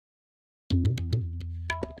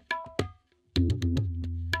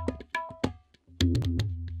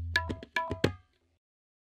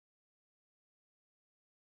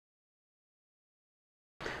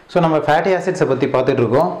So நம்ம fatty ஆசிட்ஸை பற்றி பார்த்துட்டு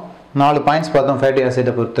இருக்கோம். 4 பாயிண்ட்ஸ் பார்த்தோம் ஃபேட்டி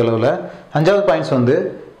ஆசிட்டை பொறுத்தளவில். 5வது பாயிண்ட்ஸ் வந்து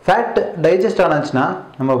ஃபேட் டைஜஸ்ட் ஆனாச்சுன்னா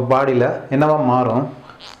நம்ம பாடியில் என்னவா மாறும்,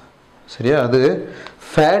 சரியா? அது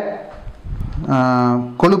ஃபேட்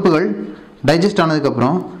கொழுப்புகள் டைஜஸ்ட்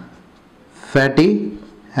ஆனதுக்கப்புறம் ஃபேட்டி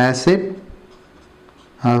ஆசிட்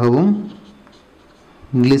ஆகவும்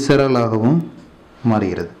கிளிசரால் ஆகவும்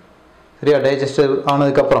மாறுகிறது, சரியா? டைஜஸ்ட்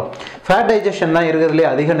ஆனதுக்கப்புறம் ஃபேட் டைஜஷன் தான் இருக்கிறதுலே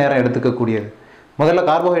அதிக நேரம் எடுத்துக்கக்கூடியது. முதல்ல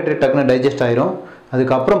கார்போஹைட்ரேட் டக்குன்னு டைஜஸ்ட் ஆயிரும்,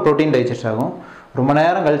 அதுக்கப்புறம் ப்ரோட்டீன் டைஜஸ்ட் ஆகும். ரொம்ப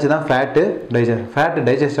நேரம் கழிச்சு தான் ஃபேட்டு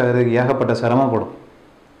டைஜஸ்ட் ஆகிறதுக்கு ஏகப்பட்ட சிரமப்படும்,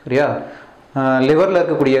 சரியா? லிவரில்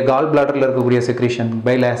இருக்கக்கூடிய கால் பிளாடரில் இருக்கக்கூடிய secretion,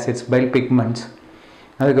 file acids, file pigments,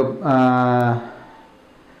 அதுக்கு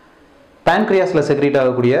பேன்க்ரியாஸில் செக்ரீட்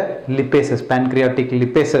ஆகக்கூடிய லிப்பேசஸ், பேன்க்ரியாட்டிக்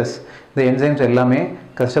லிப்பேசஸ், இந்த என்சைம்ஸ் எல்லாமே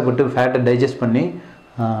கஷ்டப்பட்டு ஃபேட்டை டைஜஸ்ட் பண்ணி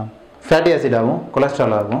ஃபேட்டி ஆசிடாகவும்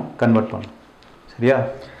கொலஸ்ட்ராலாகவும் கன்வெர்ட் பண்ணும், சரியா?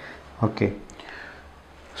 ஓகே.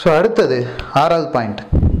 ஸோ அடுத்தது 6வது பாயிண்ட்,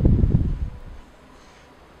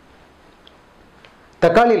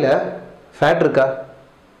 தக்காளியில் ஃபேட் இருக்கா?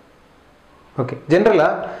 ஓகே.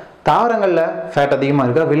 ஜென்ரலாக தாவரங்களில் ஃபேட் அதிகமாக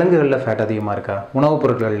இருக்கா, விலங்குகளில் ஃபேட் அதிகமாக இருக்கா, உணவுப்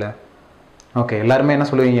பொருட்களில்? ஓகே, எல்லாருமே என்ன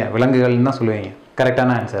சொல்லுவீங்க? விலங்குகள்னு தான் சொல்லுவீங்க.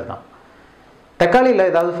 கரெக்டான ஆன்சர் தான். தக்காளியில்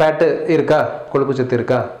ஏதாவது ஃபேட்டு இருக்கா, கொழுப்பு சத்து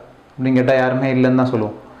இருக்கா அப்படின்னு கேட்டால் யாருமே இல்லைன்னு தான்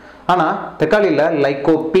சொல்லுவோம். ஆனால் தக்காளியில்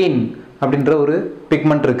லைக்கோபீன் அப்படின்ற ஒரு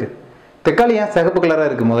பிக்மெண்ட் இருக்குது. தக்காளி ஏன் சிகப்பு கலராக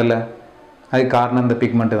இருக்குது? முதல்ல அதுக்கு காரணம் இந்த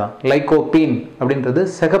பிக்மெண்ட்டு தான். லைக்கோபீன் அப்படின்றது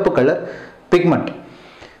சிகப்பு கலர் பிக்மெண்ட்.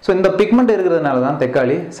 ஸோ இந்த பிக்மெண்ட் இருக்கிறதுனால தான்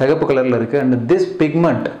தக்காளி சிகப்பு கலரில் இருக்குது. And this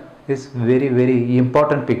pigment is very very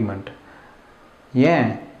important pigment.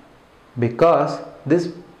 ஏன்? Because this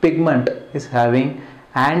pigment is having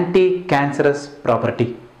anti cancerous property.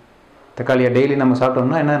 தக்காளியை டெய்லி நம்ம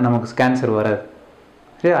சாப்பிட்டோம்னா என்ன, நமக்கு கேன்சர் வராது,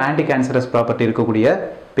 சரி? ஆன்டி கேன்சரஸ் ப்ராப்பர்ட்டி இருக்கக்கூடிய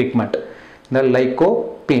பிக்மெண்ட் இந்த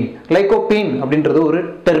லைக்கோபீன். லைக்கோபீன் அப்படின்றது ஒரு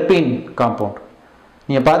டெர்பீன் காம்பவுண்ட்.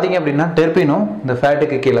 நீங்கள் பார்த்தீங்க அப்படின்னா டெர்பீனும் இந்த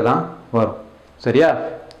ஃபேட்டுக்கு கீழே தான் வரும், சரியா?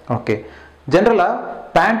 ஓகே. ஜென்ரலாக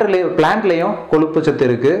பிளான்ட்லேயும் கொழுப்பு சத்து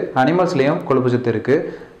இருக்குது, அனிமல்ஸ்லேயும் கொழுப்பு சத்து இருக்குது.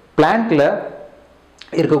 பிளான்ட்டில்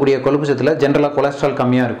இருக்கக்கூடிய கொழுப்பு சத்தில் ஜென்ரலாக கொலஸ்ட்ரால்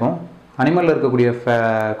கம்மியாக இருக்கும். அனிமலில் இருக்கக்கூடிய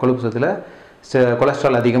கொழுப்பு சத்தில்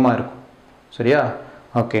கொலஸ்ட்ரால் அதிகமாக இருக்கும், சரியா?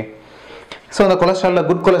 ஓகே. ஸோ அந்த கொலஸ்ட்ராலில்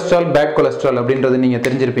குட் கொலஸ்ட்ரால், பேட் கொலஸ்ட்ரால் அப்படின்றது நீங்கள்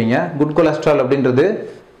தெரிஞ்சிருப்பீங்க. குட் கொலஸ்ட்ரால் அப்படின்றது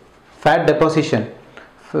fat deposition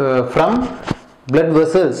from blood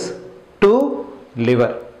vessels to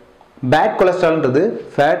liver. Bad கொலஸ்ட்ரால்ன்றது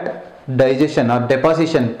fat digestion R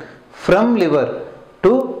deposition from liver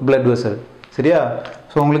to blood vessel, சரியா?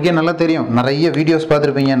 ஸோ உங்களுக்கே நல்லா தெரியும், நிறைய வீடியோஸ்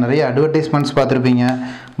பார்த்துருப்பீங்க, நிறைய அட்வர்டைஸ்மெண்ட்ஸ் பார்த்துருப்பீங்க.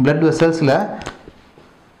 பிளட் வெசல்ஸில்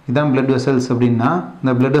இதான் பிளட் வெசல்ஸ் அப்படின்னா,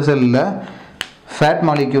 இந்த பிளட் வெசலில் ஃபேட்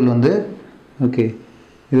மாலிக்யூல் வந்து ஓகே,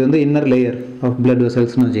 இது வந்து இன்னர் லேயர் ஆஃப் பிளட்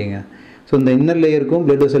வெசல்ஸ்னு வச்சுக்கோங்க. ஸோ இந்த இன்னர் லேயருக்கும்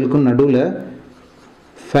பிளட் வெசலுக்கும் நடுவில்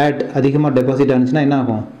ஃபேட் அதிகமாக டெபாசிட் ஆனிச்சுன்னா என்ன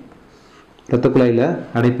ஆகும்? இரத்த குழாயில்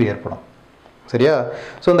அடைப்பு ஏற்படும், சரியா?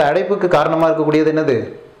 ஸோ இந்த அடைப்புக்கு காரணமாக இருக்கக்கூடியது என்னது?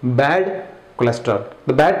 Bad cholesterol.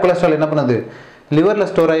 இந்த பேட் கொலஸ்ட்ரால் என்ன பண்ணுது? லிவரில்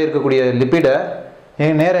ஸ்டோர் ஆகி இருக்கக்கூடிய லிப்பிடை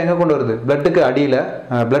நேரம் எங்கே கொண்டு வருது? பிளட்டுக்கு அடியில்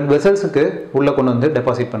பிளட் வெசல்ஸுக்கு உள்ளே கொண்டு வந்து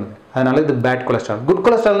டெபாசிட் பண்ணுது. அதனால இது பேட் கொலஸ்ட்ரால். குட்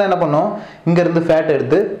கொலஸ்ட்ரால்னால் என்ன பண்ணும்? இங்கேருந்து ஃபேட்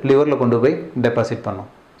எடுத்து லிவரில் கொண்டு போய் டெபாசிட் பண்ணும்,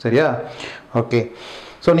 சரியா? ஓகே.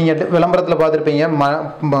 ஸோ நீங்கள் விளம்பரத்தில் பார்த்துருப்பீங்க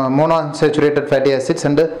mono unsaturated fatty acids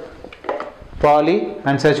and poly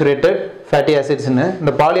unsaturated fatty ஆசிட்ஸ்னு.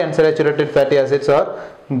 இந்த poly unsaturated fatty acids are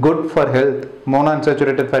good for health. Mono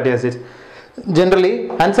unsaturated fatty acids generally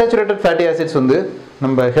unsaturated fatty acids வந்து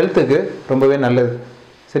நம்ம ஹெல்த்துக்கு ரொம்பவே நல்லது,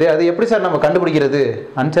 சரி? அது எப்படி சார் நம்ம கண்டுபிடிக்கிறது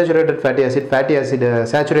unsaturated fatty acid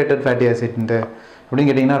saturated fatty ஆசிட்ன்ட்டு அப்படின்னு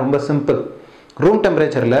கேட்டிங்கன்னா ரொம்ப சிம்பிள். ரூம்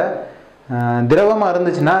டெம்பரேச்சரில் திரவமாக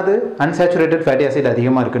இருந்துச்சுன்னா அது அன்சேச்சுரேட்டட் ஃபேட்டி ஆசிட்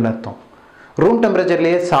அதிகமாக இருக்குதுன்னு அர்த்தம். ரூம்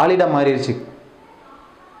டெம்பரேச்சர்லேயே சாலிடாக மாறிடுச்சு,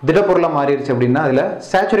 திடப்பொருளாக மாறிடுச்சு அப்படின்னா அதில்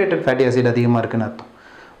சேச்சுரேட்டட் ஃபேட்டி ஆசிட் அதிகமாக இருக்குதுன்னு அர்த்தம்.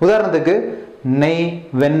 உதாரணத்துக்கு நெய்,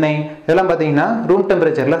 வெண்ணெய் இதெல்லாம் பார்த்தீங்கன்னா ரூம்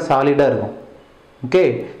டெம்பரேச்சரில் சாலிடாக இருக்கும், ஓகே?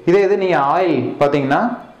 இது நீங்கள் ஆயில் பார்த்தீங்கன்னா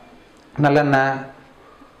நல்லெண்ணெய்,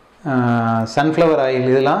 சன்ஃப்ளவர் ஆயில்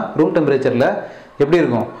இதெல்லாம் ரூம் டெம்பரேச்சரில் எப்படி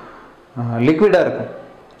இருக்கும்? லிக்விடாக இருக்கும்,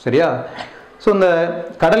 சரியா? ஸோ இந்த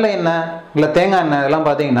கடலை எண்ணெய் இல்லை தேங்காய் எண்ணெய் இதெல்லாம்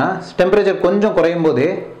பார்த்தீங்கன்னா டெம்பரேச்சர் கொஞ்சம் குறையும் போதே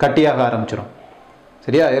கட்டியாக ஆரம்பிச்சிடும்,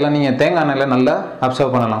 சரியா? இதெல்லாம் நீங்கள் தேங்காய் எண்ணெயில் நல்லா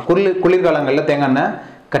அப்சர்வ் பண்ணலாம். குளிர்காலங்களில் தேங்காய் எண்ணெய்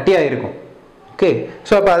கட்டியாக இருக்கும், ஓகே?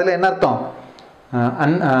 ஸோ அப்போ அதில் என்ன அர்த்தம்?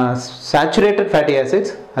 சேச்சுரேட்டட் ஃபேட்டி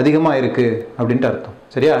ஆசிட்ஸ் அதிகமாக இருக்குது அப்படின்ட்டு அர்த்தம்,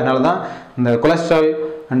 சரியா? அதனால தான் இந்த கொலஸ்ட்ரால்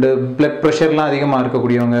அண்டு பிளட் ப்ரெஷர்லாம் அதிகமாக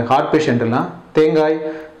இருக்கக்கூடியவங்க, ஹார்ட் பேஷண்ட்லாம் தேங்காய்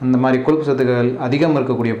அந்த மாதிரி கொழுப்பு சத்துக்கள் அதிகம்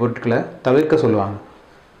இருக்கக்கூடிய பொருட்களை தவிர்க்க சொல்லுவாங்க,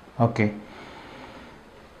 ஓகே?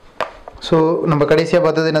 ஸோ நம்ம கடைசியாக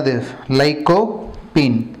பார்த்தது என்னது?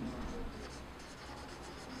 Lycopene,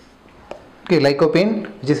 Okay, lycopene,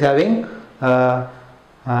 which is having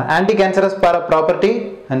anti-cancerous property,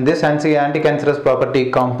 and this anti-cancerous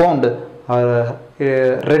property compound or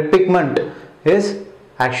red pigment is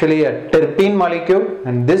actually a terpene molecule,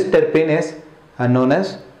 and this terpene is known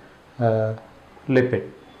as lipid.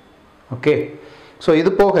 Okay, so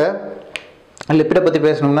இது போக லிப்பிடை பற்றி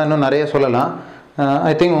பேசணும்னா இன்னும் நிறைய சொல்லலாம்.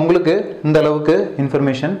 ஐ திங்க் உங்களுக்கு இந்த அளவுக்கு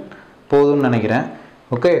இன்ஃபர்மேஷன் போதும்னு நினைக்கிறேன்.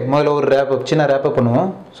 ஓகே, முதல்ல ஒரு சின்ன ரேப்பப் பண்ணுவோம்.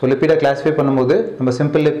 ஸோ லிப்பிடை கிளாஸிஃபை பண்ணும்போது நம்ம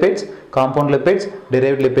simple lipids, compound lipids,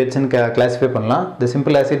 derived லிப்பிட்ஸ்ன்னு classify பண்ணலாம். இந்த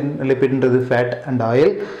simple acid லிப்பிட்ன்றது fat and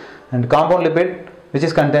oil, and compound lipid which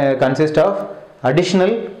is consist of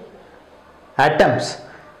additional atoms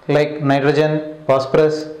like nitrogen,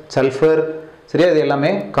 phosphorus, sulfur. சரியா, இது எல்லாமே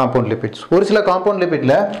காம்பவுண்ட் லிப்பிட்ஸ். ஒரு சில காம்பவுண்ட்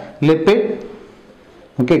லிப்பிட்ல லிப்பிட்,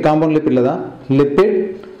 ஓகே, காம்பவுண்ட் லிப்பிட்ல தான் lipid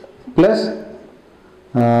plus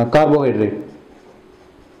carbohydrate,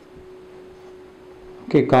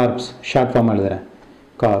 okay, corps short form எழுதுகிறேன்,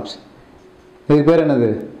 corps. இதுக்கு பேர் என்னது?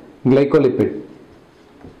 கிளைகோலிப்பிட்.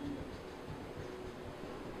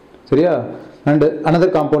 சரியா, and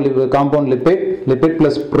another compound lipid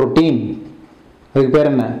plus protein, அதுக்கு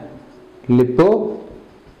பேர் என்ன? Lipo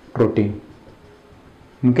protein.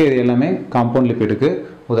 ஓகே, இது எல்லாமே காம்பவுண்ட் லிப்பிடுக்கு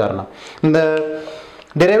உதாரணம். இந்த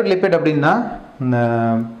derived lipid அப்படின்னா இந்த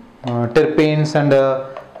terpenes and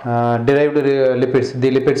derived lipids, the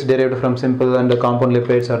lipids derived from simple and compound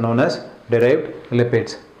lipids are known as derived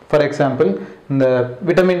lipids. For example, இந்த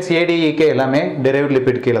vitamins A, D, E, K எல்லாமே derived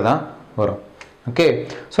lipid கீழே தான் வரும். ஓகே,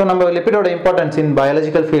 ஸோ நம்ம லிப்பிடோட இம்பார்ட்டன்ஸ் இன்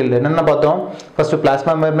biological field என்னென்ன பார்த்தோம்? First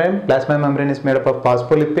plasma membrane is made up of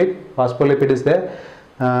phospholipid is there.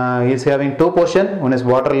 Is having two portion, one is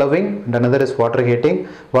water loving and another is water hating.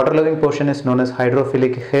 Water loving portion is known as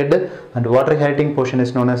hydrophilic head and water hating portion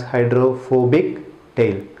is known as hydrophobic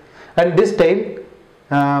tail. And this tail,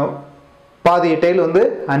 பாதி tail வந்து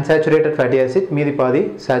unsaturated fatty acid, மீதி பாதி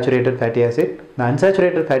saturated fatty acid. இந்த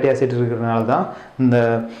unsaturated fatty acid இருக்கிறதுனால தான் இந்த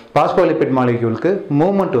phospholipid மாலிக்யூலுக்கு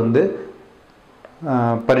movement வந்து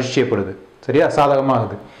பரிச்சயப்படுது. சரியா,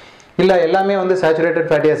 சாதகமாகுது. இல்லை எல்லாமே வந்து சேச்சுரேட்டட்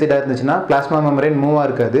ஃபேட்டி ஆசிடாக இருந்துச்சுன்னா பிளாஸ்மா மெம்பரேன் மூவாக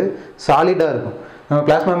இருக்காது, சாலிடாக இருக்கும். நம்ம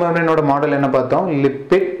பிளாஸ்மா மெம்பரேனோட மாடல் என்ன பார்த்தோம்?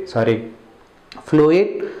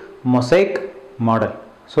 Fluid mosaic model.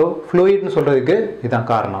 ஸோ ஃப்ளூயிட்னு சொல்கிறதுக்கு இதுதான்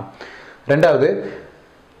காரணம். ரெண்டாவது,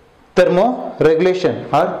 தெர்மோ ரெகுலேஷன்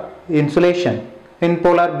ஆர் இன்சுலேஷன். இன்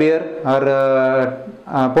போலார் பியர் ஆர்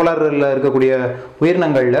போலாரில் இருக்கக்கூடிய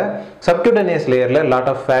உயிரினங்களில் சப்க்யூட்டேனியஸ் லேயரில்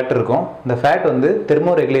லாட் ஆஃப் ஃபேட் இருக்கும். இந்த ஃபேட் வந்து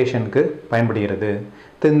தெர்மோ ரெகுலேஷனுக்கு பயன்படுகிறது.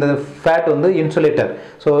 இந்த ஃபேட் வந்து இன்சுலேட்டர்.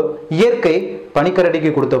 ஸோ இயற்கை பனிக்கரடிக்கு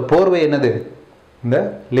கொடுத்த போர்வை என்னது? இந்த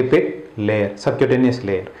lipid layer, subcutaneous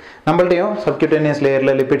layer. நம்மள்டையும் subcutaneous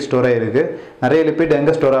லேயரில் லிப்பிட் ஸ்டோர் ஆகிருக்கு. நிறைய லிப்பிட்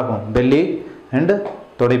எங்கே ஸ்டோர் ஆகும்? பெல்லி அண்டு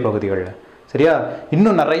தொடை பகுதிகளில். சரியா,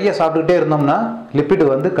 இன்னும் நிறைய சாப்பிட்டுக்கிட்டே இருந்தோம்னா லிப்பிட்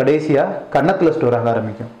வந்து கடைசியாக கன்னத்தில் ஸ்டோர் ஆக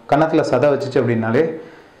ஆரம்பிக்கும். கன்னத்தில் சதை வச்சுச்சு அப்படின்னாலே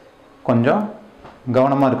கொஞ்சம்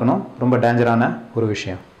கவனமாக இருக்கணும், ரொம்ப டேஞ்சரான ஒரு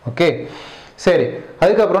விஷயம். ஓகே, சரி,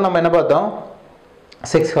 அதுக்கப்புறம் நம்ம என்ன பார்த்தோம்?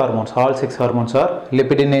 6 hormones. All 6 hormones are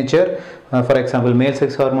lipid in nature. For example, male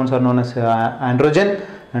 6 hormones are known as androgen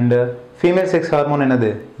and female 6 hormone என்னது?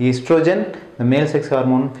 Estrogen. The male 6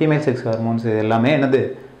 hormone, female 6 hormones எல்லாமே என்னது?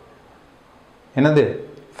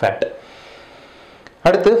 Fat.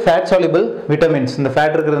 அடுத்து fat soluble vitamins. இந்த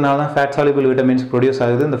fat இருக்கிறதுனால தான் fat soluble vitamins ப்ரொடியூஸ்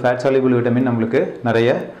ஆகுது. இந்த fat soluble vitamin நம்மளுக்கு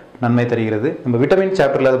நிறைய நன்மை தருகிறது. நம்ம விட்டமின்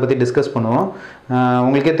சாப்டரில் அதை பற்றி டிஸ்கஸ் பண்ணுவோம்.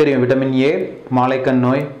 உங்களுக்கே தெரியும், விட்டமின் ஏ மாலைக்கண்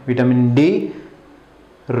நோய், vitamin D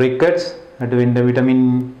rickets, vitamin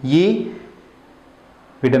E,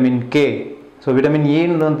 vitamin K. So vitamin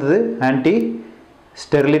இன்னு வந்தது anti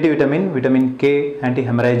sterility vitamin, vitamin K anti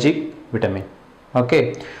haemorrhagic vitamin. Okay,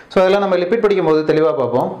 so அதெல்லாம் நம்ம லிப்பிட் படிக்கும் போது தெளிவாக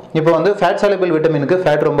பார்ப்போம். இப்போ வந்து ஃபேட் சாலிபிள் விட்டமினுக்கு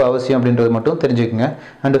ஃபேட் ரொம்ப அவசியம் அப்படின்றது மட்டும் தெரிஞ்சுக்கோங்க.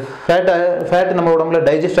 அண்ட் ஃபேட் நம்ம உடம்புல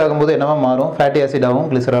டைஜஸ்ட் ஆகும்போது என்னவா மாறும்? ஃபேட்டி ஆசிடாகவும்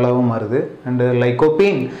கிளிசராலாகவும் மாறுது. And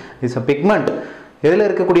lycopene is a pigment. எதில்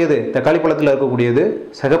இருக்கக்கூடியது? தக்காளி பழத்தில் இருக்கக்கூடியது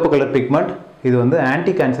சிகப்பு கலர் பிக்மெண்ட். இது வந்து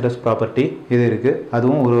ஆன்டி கேன்சரஸ் ப்ராப்பர்ட்டி இது இருக்குது.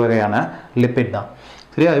 அதுவும் ஒரு வகையான லிப்பிட் தான்.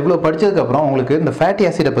 சரியா, இவ்வளோ படித்ததுக்கப்புறம் உங்களுக்கு இந்த ஃபேட்டி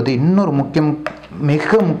ஆசிடை பற்றி இன்னொரு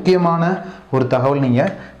மிக முக்கியமான ஒரு தகவல்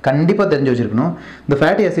நீங்கள் கண்டிப்பாக தெரிஞ்சு வச்சுருக்கணும். இந்த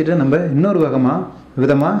ஃபேட்டி ஆசிடை நம்ம இன்னொரு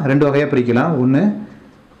விதமாக 2 வகையாக பிரிக்கலாம். ஒன்று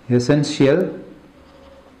எசென்ஷியல்,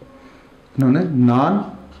 இன்னொன்று நான்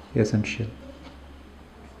essential.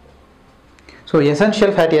 So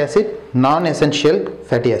essential fatty acid, நான் எசென்ஷியல்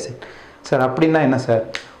ஃபேட்டி ஆசிட். சார் அப்படின்னா என்ன சார்?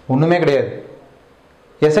 ஒன்றுமே கிடையாது.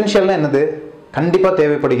 எசென்ஷியல்னால் என்னது? கண்டிப்பாக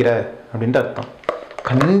தேவைப்படுகிற அப்படின்ட்டு அர்த்தம்.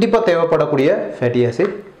 கண்டிப்பாக தேவைப்படக்கூடிய ஃபேட்டி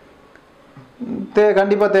ஆசிட்.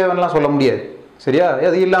 கண்டிப்பாக தேவைன்னெலாம் சொல்ல முடியாது. சரியா,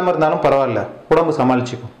 அது இல்லாமல் இருந்தாலும் பரவாயில்ல, உடம்பு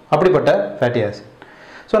சமாளிச்சுக்கும். அப்படிப்பட்ட ஃபேட்டி ஆசிட்.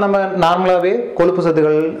 ஸோ நம்ம நார்மலாகவே கொழுப்பு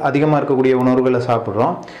சத்துக்கள் அதிகமாக இருக்கக்கூடிய உணவுகளை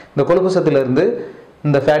சாப்பிட்றோம். இந்த கொழுப்பு சத்துலேருந்து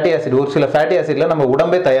இந்த ஃபேட்டி ஆசிட், ஒரு சில ஃபேட்டி ஆசிட்லாம் நம்ம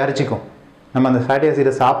உடம்பே தயாரிச்சிக்கும். நம்ம அந்த ஃபேட்டி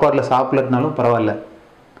ஆசிடை சாப்பாட்டில் சாப்பிடலனாலும் பரவாயில்ல.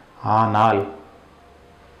 ஆனால்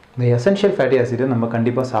இந்த எசென்ஷியல் ஃபேட்டி ஆசிடை நம்ம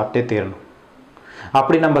கண்டிப்பாக சாப்பிட்டே தீரணும்.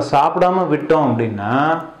 அப்படி நம்ம சாப்பிடாம விட்டோம் அப்படின்னா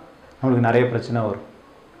நம்மளுக்கு நிறைய பிரச்சனை வரும்.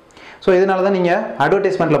 ஸோ இதனால தான் நீங்கள்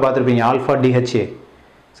அட்வர்டைஸ்மெண்ட்டில் பார்த்துருப்பீங்க ஆல்ஃபா டிஹெச்ஏ.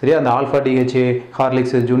 சரியா? அந்த ஆல்ஃபா டிஹெச்ஏ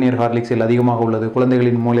ஹார்லிக்ஸ், ஜூனியர் ஹார்லிக்ஸில் அதிகமாக உள்ளது,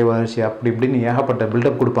 குழந்தைகளின் மூளை வளர்ச்சி, அப்படி இப்படின்னு ஏகப்பட்ட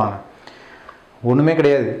பில்டப் கொடுப்பாங்க. ஒன்றுமே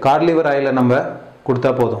கிடையாது. காட் லிவர் ஆயிலை நம்ம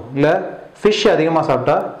கொடுத்தா போதும். இல்லை ஃபிஷ் அதிகமாக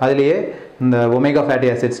சாப்பிட்டா அதுலேயே இந்த ஒமேகா ஃபேட்டி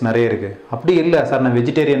ஆசிட்ஸ் நிறைய இருக்குது. அப்படி இல்லை சார் நான்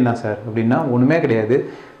வெஜிடேரியன் தான் சார் அப்படின்னா ஒன்றுமே கிடையாது.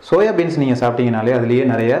 சோயாபீன்ஸ் நீங்கள் சாப்பிட்டீங்கனாலே அதுலேயே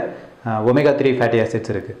நிறைய ஒமேகா 3 ஃபேட்டி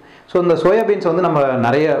ஆசிட்ஸ் இருக்குது. ஸோ இந்த சோயாபீன்ஸ் வந்து நம்ம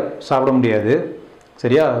நிறைய சாப்பிட முடியாது.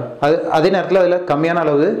 சரியா? அதே நேரத்தில் அதில் கம்மியான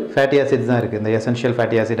அளவு ஃபேட்டி ஆசிட்ஸ் தான் இருக்குது. இந்த essential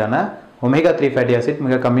fatty ஆசிடான omega 3 fatty acid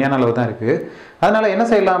மிக கம்மியான அளவு தான் இருக்குது. அதனால் என்ன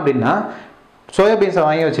செய்யலாம் அப்படின்னா சோயாபீன்ஸை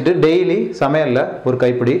வாங்கி வச்சுட்டு டெய்லி சமையலில் ஒரு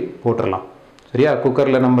கைப்பிடி போட்டுடலாம். சரியா?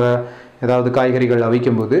 குக்கரில் நம்ம ஏதாவது காய்கறிகள்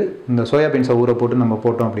அவிக்கும்போது இந்த சோயாபீன்ஸை ஊற போட்டு நம்ம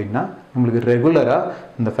போட்டோம் அப்படின்னா நம்மளுக்கு ரெகுலராக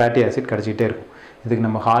இந்த ஃபேட்டி ஆசிட் கிடச்சிக்கிட்டே இருக்கும். இதுக்கு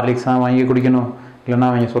நம்ம ஹார்லிக்ஸ் தான் வாங்கி குடிக்கணும், இல்லைன்னா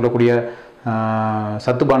அவங்க சொல்லக்கூடிய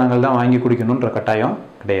சத்து பானங்கள் தான் வாங்கி குடிக்கணுன்ற கட்டாயம்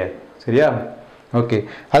கிடையாது. சரியா? ஓகே.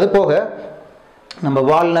 அது போக நம்ம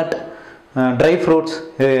வால்நட், ட்ரை ஃப்ரூட்ஸ்,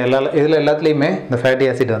 இதில் எல்லாத்துலேயுமே இந்த ஃபேட்டி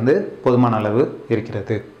ஆசிட் வந்து போதுமான அளவு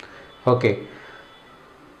இருக்கிறது. Okay.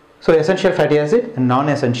 So essential fatty acid and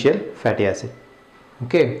நான் essential fatty acid.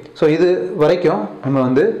 Okay. So இது வரைக்கும் நம்ம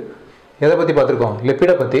வந்து எதை பற்றி பார்த்துருக்கோம்?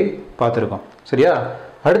 லிப்பிடை பற்றி பார்த்துருக்கோம். சரியா?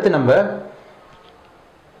 அடுத்து நம்ம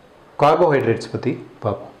கார்போஹைட்ரேட்ஸ் பற்றி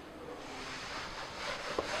பார்ப்போம்.